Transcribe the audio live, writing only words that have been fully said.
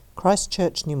Christ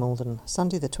Church, New Malden,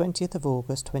 Sunday the 20th of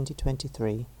August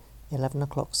 2023, 11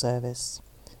 o'clock service.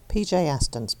 PJ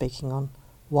Aston speaking on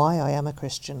Why I Am a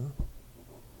Christian.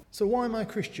 So why am I a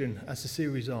Christian, as the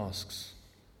series asks?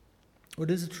 Well,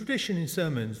 there's a tradition in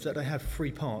sermons that they have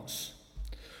three parts.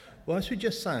 Well, as we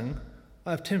just sang, I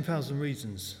have 10,000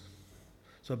 reasons,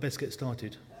 so I best get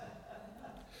started.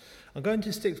 I'm going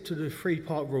to stick to the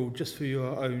three-part rule just for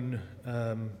your own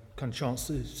kind of chance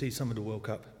to see some of the World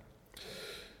Cup.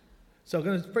 So I'm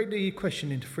going to break the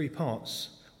question into three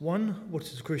parts. One, what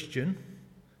is a Christian?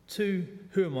 Two,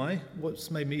 who am I? What's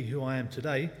made me who I am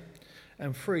today?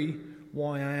 And three,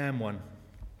 why I am one.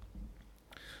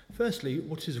 Firstly,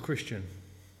 what is a Christian?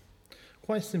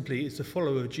 Quite simply, it's a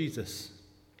follower of Jesus.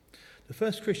 The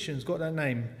first Christians got that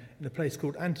name in a place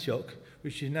called Antioch,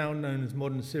 which is now known as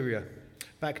modern Syria,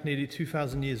 back nearly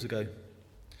 2,000 years ago.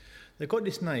 They got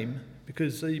this name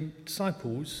because the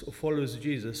disciples or followers of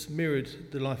Jesus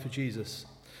mirrored the life of Jesus,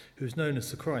 who is known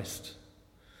as the Christ.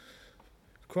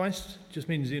 Christ just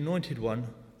means the anointed one,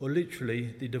 or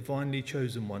literally the divinely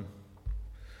chosen one.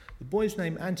 The boy's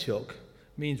name Antioch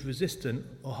means resistant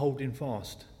or holding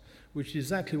fast, which is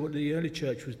exactly what the early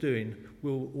church was doing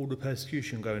with all the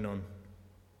persecution going on.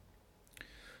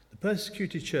 The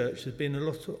persecuted church has been a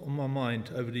lot on my mind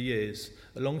over the years,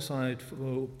 alongside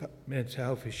mental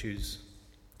health issues.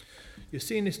 You'll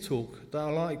see in this talk that I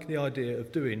like the idea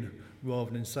of doing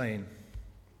rather than saying.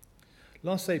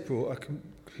 Last April, I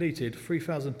completed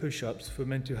 3,000 push-ups for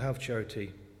mental health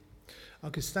charity. I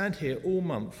could stand here all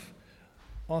month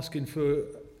asking for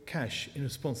cash in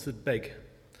response to the beg,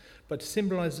 but to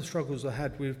symbolise the struggles I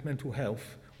had with mental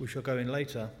health, which I'll go in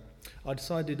later, I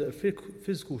decided that a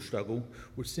physical struggle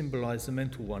would symbolise the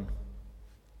mental one.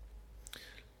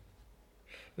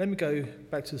 Let me go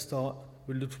back to the start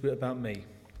with a little bit about me.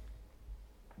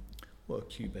 What a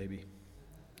cute baby.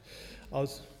 You're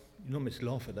not meant to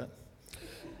laugh at that.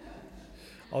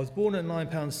 I was born at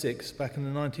 £9.6 back on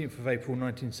the 19th of April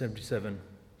 1977.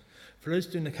 For those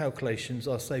doing the calculations,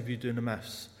 I'll save you doing the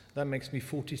maths. That makes me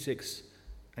 46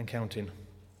 and counting.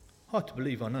 Hard to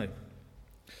believe, I know.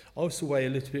 I also weigh a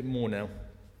little bit more now,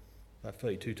 about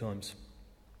 32 times.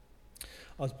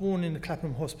 I was born in the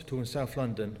Clapham Hospital in South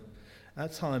London.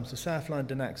 At times, the South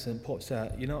London accent pops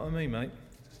out. You know what I mean, mate?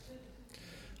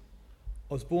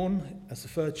 I was born as the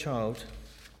third child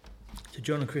to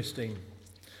John and Christine.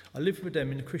 I lived with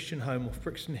them in a Christian home off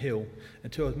Brixton Hill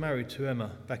until I was married to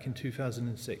Emma back in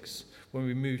 2006, when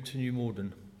we moved to New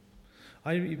Malden.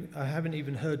 I haven't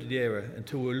even heard of the area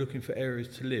until we were looking for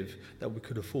areas to live that we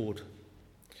could afford.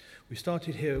 We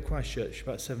started here at Christ Church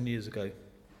about 7 years ago.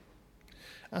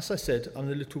 As I said, I'm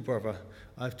the little brother.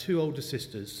 I have two older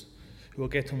sisters who I'll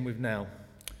get on with now.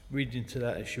 Read into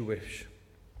that as you wish.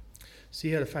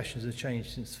 See how the fashions have changed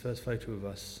since the first photo of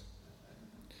us.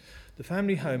 The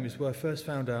family home is where I first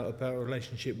found out about a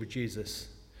relationship with Jesus,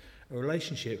 a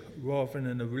relationship rather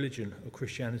than a religion or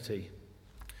Christianity.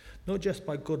 Not just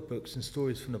by God books and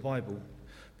stories from the Bible,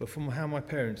 but from how my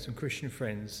parents and Christian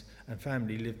friends and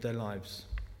family lived their lives.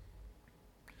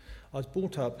 I was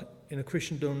brought up in a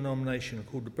Christian denomination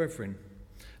called the Brethren.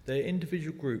 They're an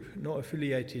individual group not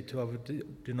affiliated to other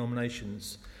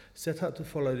denominations, set up to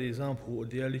follow the example of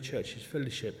the early church's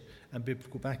fellowship and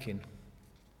biblical backing.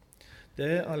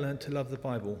 There I learnt to love the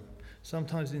Bible,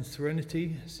 sometimes in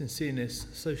serenity, sincereness,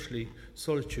 socially,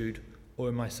 solitude, or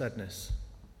in my sadness.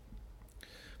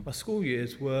 My school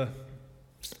years were,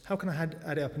 how can I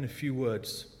add it up in a few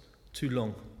words? Too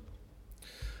long.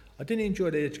 I didn't enjoy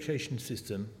the education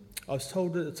system. I was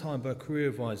told at the time by career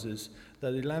advisors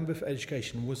that the Lambeth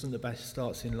education wasn't the best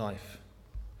starts in life.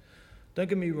 Don't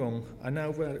get me wrong, I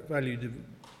now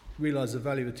realise the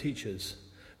value of teachers,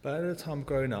 but at the time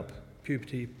growing up,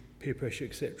 puberty, peer pressure,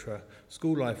 etc.,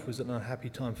 school life was an unhappy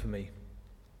time for me.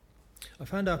 I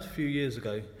found out a few years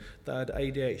ago that I had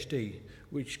ADHD,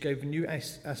 which gave a new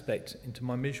aspect into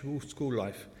my miserable school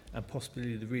life and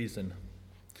possibly the reason.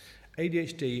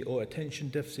 ADHD, or Attention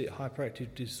Deficit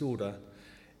Hyperactive Disorder,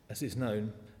 as it's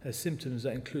known, has symptoms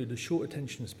that include a short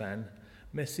attention span,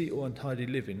 messy or untidy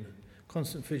living,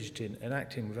 constant fidgeting and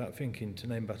acting without thinking, to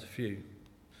name but a few.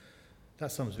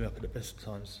 That sums me up at the best of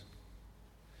times.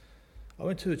 I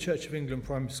went to the Church of England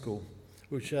primary school,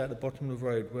 which was at the bottom of the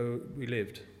road where we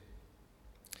lived.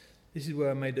 This is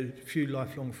where I made a few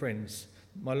lifelong friends.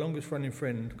 My longest running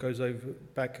friend goes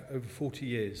back over 40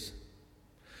 years.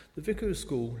 The vicar of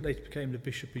school later became the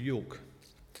Bishop of York.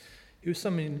 He was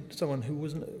someone who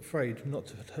wasn't afraid not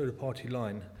to toe the party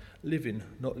line, living,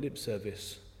 not lip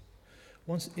service.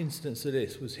 One instance of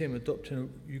this was him adopting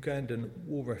a Ugandan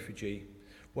war refugee,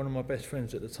 one of my best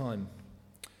friends at the time.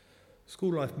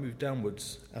 School life moved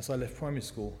downwards as I left primary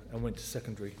school and went to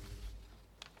secondary.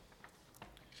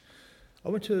 I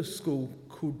went to a school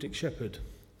called Dick Shepherd,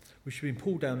 which had been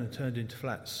pulled down and turned into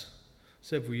flats.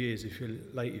 Several years if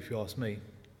you ask me.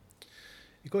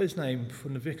 It got its name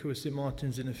from the vicar of St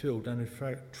Martin's in a Field down in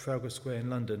Trafalgar Square in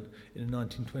London in the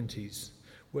 1920s,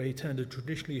 where he turned a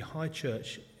traditionally high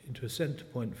church into a centre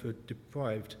point for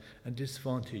deprived and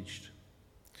disadvantaged,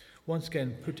 once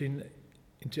again putting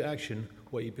into action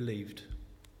what he believed.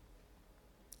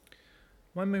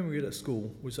 My memory at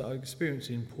school was that I was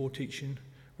experiencing poor teaching,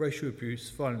 racial abuse,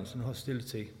 violence and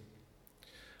hostility.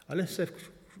 I left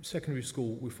secondary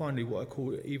school with finally what I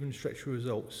call even stretcher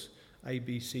results, A,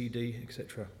 B, C, D,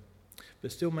 etc.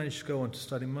 But still managed to go on to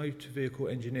study motor vehicle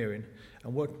engineering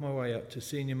and worked my way up to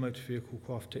senior motor vehicle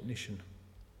craft technician.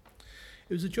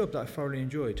 It was a job that I thoroughly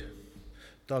enjoyed.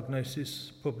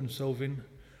 Diagnosis, problem solving,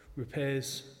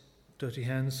 repairs, dirty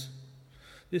hands.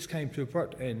 This came to an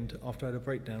abrupt end after I had a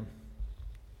breakdown.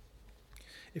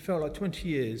 It felt like 20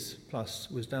 years plus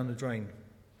was down the drain.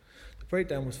 The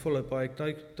breakdown was followed by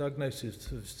a diagnosis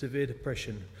of severe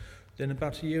depression, then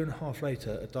about a year and a half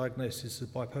later, a diagnosis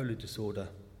of bipolar disorder.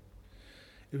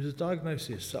 It was a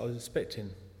diagnosis that I was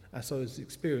expecting, as I was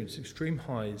experiencing extreme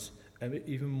highs and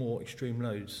even more extreme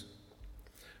lows.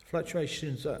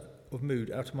 Fluctuations of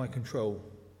mood out of my control,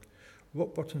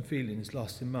 rock bottom feelings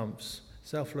lasting months,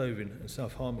 self-loathing and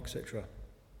self-harm, etc.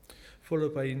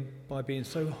 Followed by being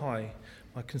so high,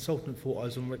 my consultant thought I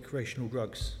was on recreational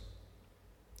drugs.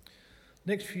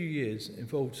 The next few years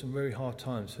involved some very hard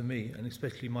times for me and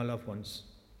especially my loved ones.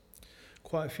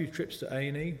 Quite a few trips to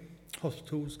A&E,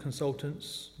 hospitals,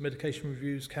 consultants, medication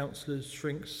reviews, counsellors,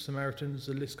 shrinks, Samaritans,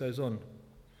 the list goes on.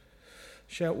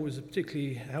 Shout was a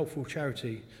particularly helpful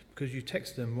charity because you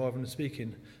text them rather than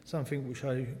speaking, something which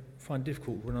I find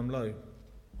difficult when I'm low.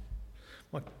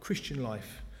 My Christian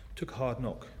life took a hard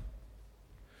knock.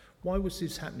 Why was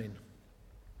this happening?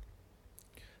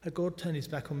 Had God turned his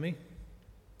back on me?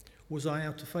 Was I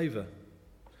out of favour?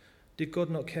 Did God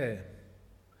not care?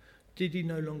 Did he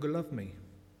no longer love me?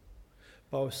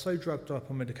 But I was so drugged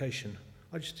up on medication,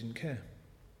 I just didn't care.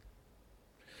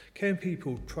 Caring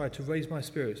people tried to raise my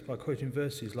spirits by quoting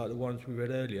verses like the ones we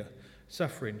read earlier: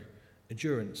 suffering,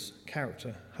 endurance,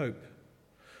 character, hope.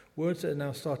 Words that are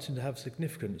now starting to have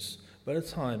significance, but at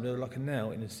the time they were like a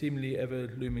nail in a seemingly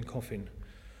ever-looming coffin.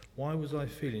 Why was I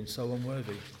feeling so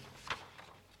unworthy?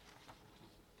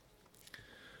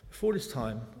 Before this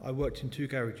time, I worked in 2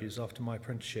 garages after my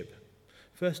apprenticeship.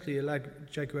 Firstly, a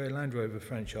Jaguar Land Rover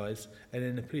franchise, and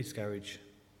then a police garage.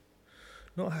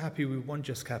 Not happy with one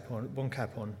cap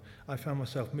on, I found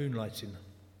myself moonlighting.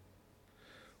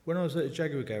 When I was at a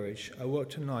Jaguar garage, I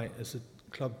worked at night as a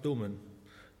club doorman,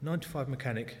 9 to 5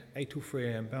 mechanic, 8 till 3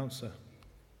 a.m. bouncer.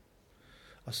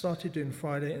 I started doing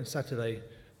Friday and Saturday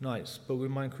nights, but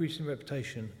with my increasing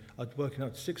reputation, I was working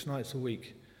up to 6 nights a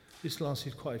week. This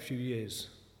lasted quite a few years.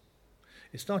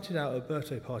 It started out at a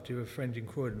birthday party of a friend in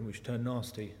Croydon, which turned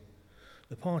nasty.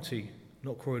 The party,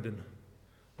 not Croydon,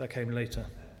 that came later.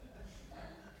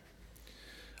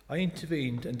 I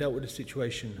intervened and dealt with the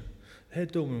situation. The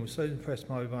head doorman was so impressed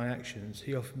by my actions,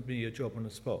 he offered me a job on the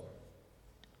spot.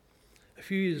 A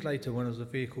few years later, when I was a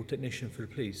vehicle technician for the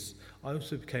police, I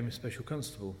also became a special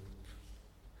constable.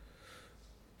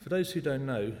 For those who don't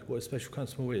know what a special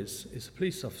constable is, it's a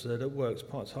police officer that works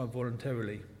part-time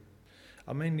voluntarily.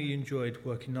 I mainly enjoyed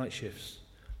working night shifts,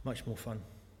 much more fun.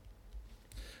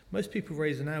 Most people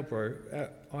raise an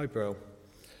eyebrow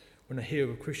when they hear of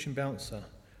a Christian bouncer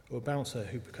or a bouncer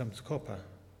who becomes a copper,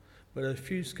 but there are a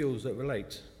few skills that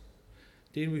relate.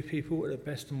 Dealing with people at their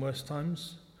best and worst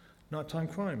times, nighttime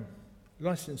crime,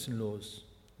 licensing laws,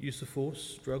 use of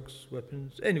force, drugs,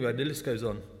 weapons, anyway, the list goes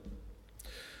on.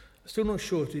 I'm still not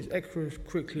sure if these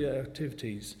extracurricular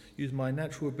activities use my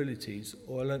natural abilities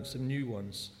or I learnt some new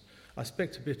ones. I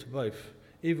suspect a bit of both.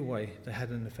 Either way, they had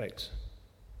an effect.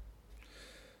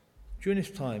 During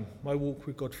this time, my walk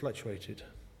with God fluctuated.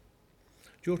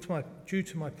 Due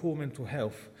to my poor mental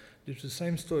health, this was the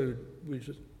same story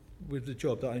with the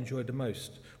job that I enjoyed the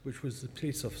most, which was the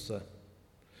police officer.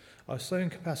 I was so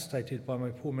incapacitated by my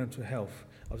poor mental health,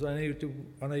 I was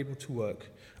unable to work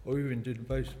or even do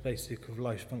the most basic of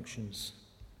life functions.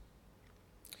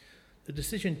 The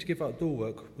decision to give up door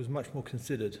work was much more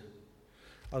considered.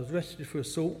 I was arrested for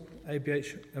assault,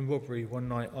 ABH and robbery one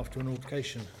night after an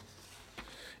altercation.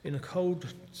 In a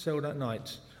cold cell that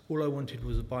night, all I wanted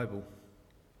was a Bible.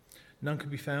 None could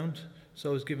be found, so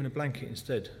I was given a blanket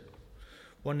instead.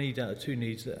 1 need out of 2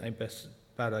 needs that ain't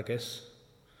bad, I guess.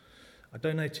 I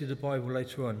donated the Bible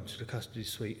later on to the custody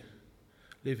suite.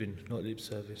 Living, not lip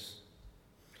service.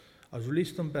 I was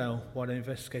released on bail while they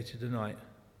investigated the night.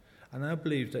 I now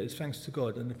believe that it's thanks to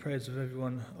God and the prayers of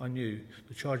everyone I knew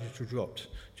the charges were dropped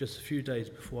just a few days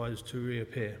before I was to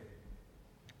reappear.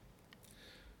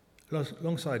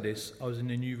 Alongside this, I was in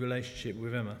a new relationship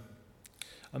with Emma.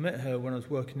 I met her when I was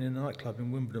working in a nightclub in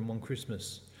Wimbledon one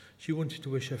Christmas. She wanted to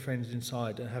wish her friends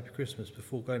inside a happy Christmas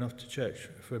before going off to church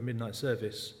for a midnight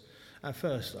service. At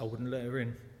first, I wouldn't let her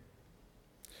in.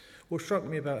 What struck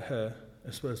me about her,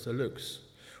 as well as her looks,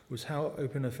 was how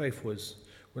open her faith was,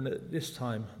 when at this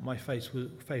time my faith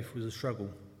was a struggle.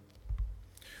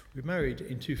 We married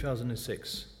in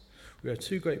 2006. We had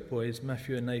two great boys,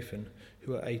 Matthew and Nathan,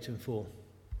 who are 8 and 4.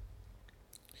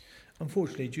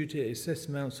 Unfortunately, due to the excessive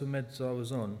amounts of meds I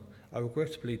was on, I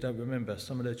regrettably don't remember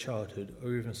some of their childhood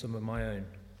or even some of my own.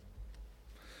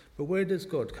 But where does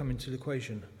God come into the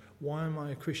equation? Why am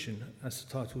I a Christian, as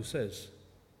the title says?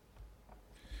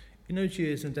 In those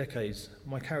years and decades,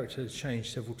 my character has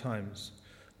changed several times.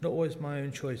 Not always my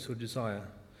own choice or desire,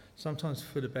 sometimes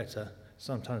for the better,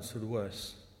 sometimes for the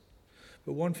worse.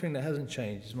 But one thing that hasn't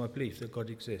changed is my belief that God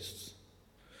exists.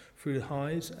 Through the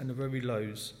highs and the very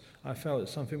lows, I felt that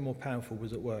something more powerful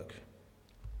was at work.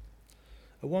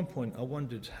 At one point, I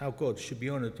wondered how God should be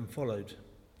honoured and followed,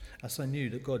 as I knew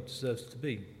that God deserves to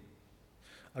be.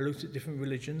 I looked at different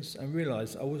religions and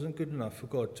realised I wasn't good enough for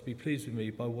God to be pleased with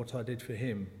me by what I did for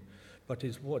him, but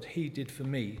it's what he did for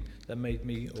me that made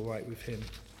me all right with him.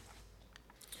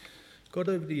 God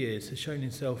over the years has shown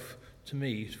himself to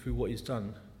me through what he's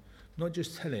done, not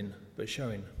just telling, but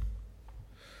showing.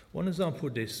 One example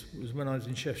of this was when I was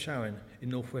in Chefchaouen in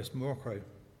northwest Morocco.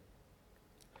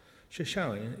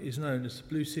 Chefchaouen is known as the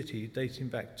Blue City, dating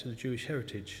back to the Jewish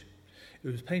heritage. It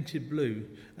was painted blue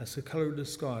as the colour of the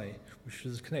sky, which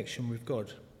was a connection with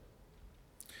God.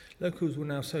 Locals will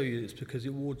now tell you it's because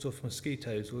it wards off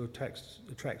mosquitoes or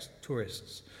attracts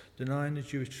tourists, denying the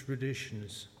Jewish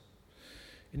traditions.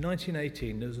 In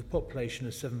 1918, there was a population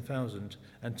of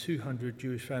 7,200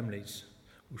 Jewish families,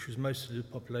 which was most of the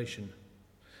population.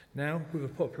 Now, with a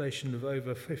population of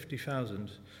over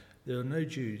 50,000, there are no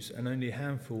Jews and only a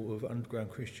handful of underground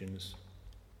Christians.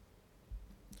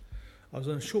 I was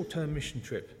on a short-term mission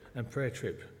trip and prayer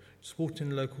trip, supporting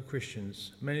the local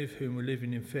Christians, many of whom were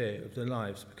living in fear of their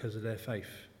lives because of their faith.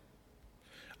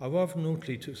 I rather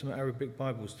naughtily took some Arabic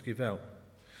Bibles to give out.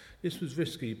 This was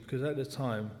risky because at the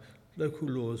time, local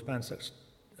laws banned such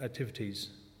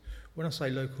activities. When I say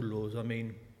local laws, I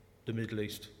mean the Middle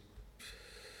East.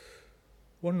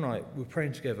 One night, we were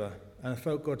praying together, and I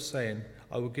felt God saying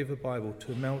I would give a Bible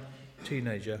to a male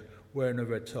teenager wearing a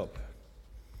red top.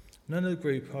 None of the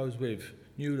group I was with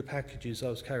knew the packages I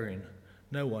was carrying.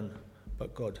 No one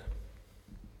but God.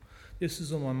 This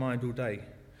was on my mind all day.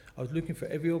 I was looking for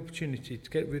every opportunity to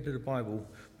get rid of the Bible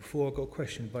before I got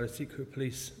questioned by the secret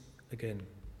police again.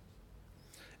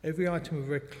 Every item of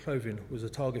red clothing was a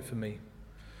target for me.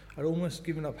 I'd almost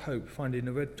given up hope finding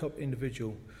a red-top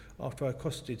individual after I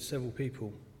accosted several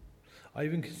people. I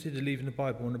even considered leaving the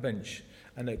Bible on the bench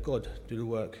and let God do the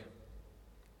work.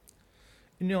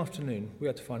 In the afternoon, we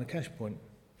had to find a cash point,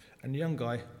 and the young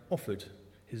guy offered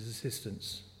his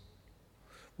assistance.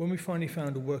 When we finally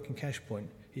found a working cash point,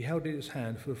 he held it in his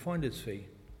hand for a finder's fee.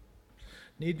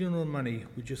 Needing all the money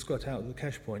we just got out of the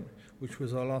cash point, which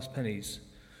was our last pennies,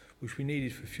 which we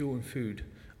needed for fuel and food,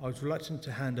 I was reluctant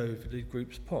to hand over the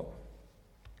group's pot.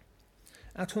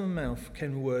 Out of my mouth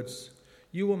came the words,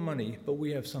 "You want money, but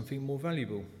we have something more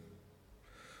valuable."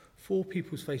 4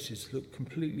 people's faces looked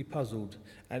completely puzzled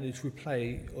at its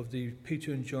replay of the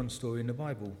Peter and John story in the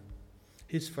Bible.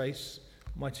 His face,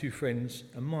 my 2 friends,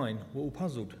 and mine were all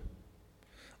puzzled.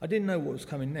 I didn't know what was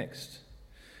coming next.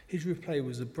 His replay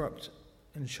was abrupt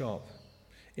and sharp.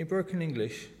 In broken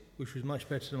English, which was much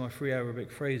better than my 3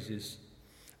 Arabic phrases,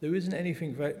 there isn't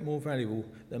anything more valuable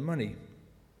than money.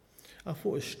 I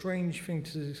thought a strange thing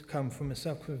to come from a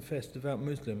self-confessed devout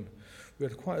Muslim. We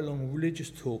had quite a long religious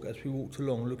talk as we walked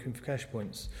along looking for cash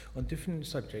points on different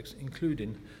subjects,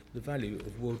 including the value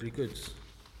of worldly goods.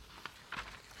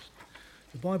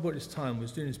 The Bible at this time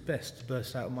was doing its best to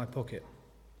burst out of my pocket.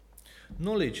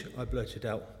 Knowledge, I blurted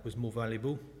out, was more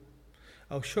valuable.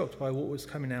 I was shocked by what was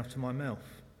coming out of my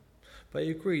mouth, but he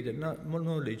agreed that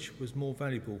knowledge was more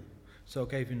valuable, so I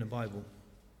gave him the Bible.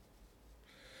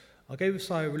 I gave a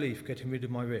sigh of relief getting rid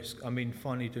of my risk,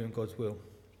 finally doing God's will.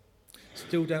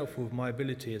 Still doubtful of my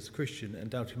ability as a Christian and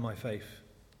doubting my faith.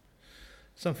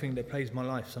 Something that plagues my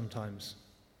life sometimes.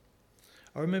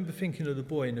 I remember thinking of the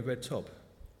boy in the red top.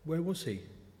 Where was he?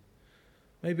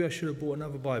 Maybe I should have bought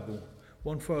another Bible,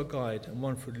 one for our guide and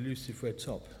one for the elusive red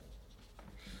top.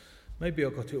 Maybe I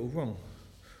got it all wrong.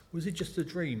 Was it just a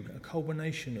dream, a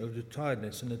culmination of the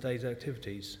tiredness and the day's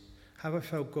activities? Have I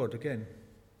failed God again?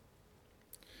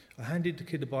 I handed the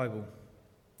kid a Bible.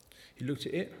 He looked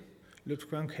at it,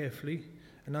 looked around carefully,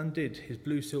 and undid his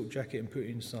blue silk jacket and put it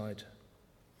inside.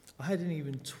 I hadn't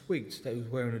even twigged that he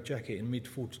was wearing a jacket in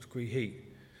mid-40-degree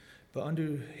heat, but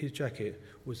under his jacket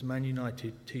was a Man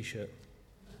United t-shirt.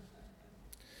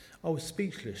 I was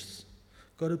speechless.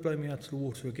 God had blown me out of the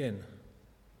water again.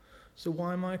 So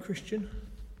why am I a Christian?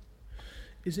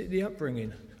 Is it the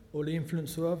upbringing, or the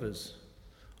influence of others,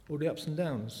 or the ups and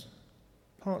downs?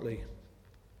 Partly.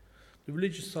 The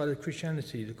religious side of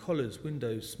Christianity, the collars,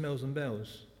 windows, smells and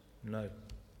bells? No.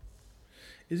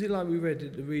 Is it like we read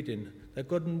at the reading, that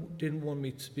God didn't want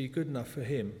me to be good enough for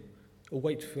him, or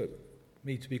wait for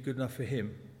me to be good enough for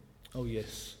him? Oh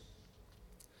yes.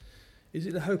 Is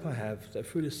it the hope I have that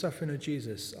through the suffering of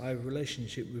Jesus I have a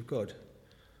relationship with God?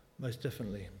 Most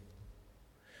definitely.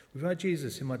 Without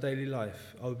Jesus in my daily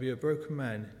life, I would be a broken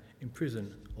man in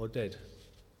prison or dead.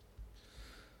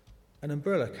 An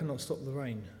umbrella cannot stop the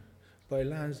rain, but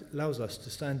it allows us to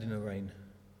stand in the rain.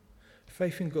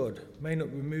 Faith in God may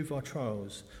not remove our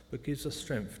trials, but gives us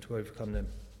strength to overcome them.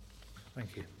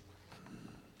 Thank you.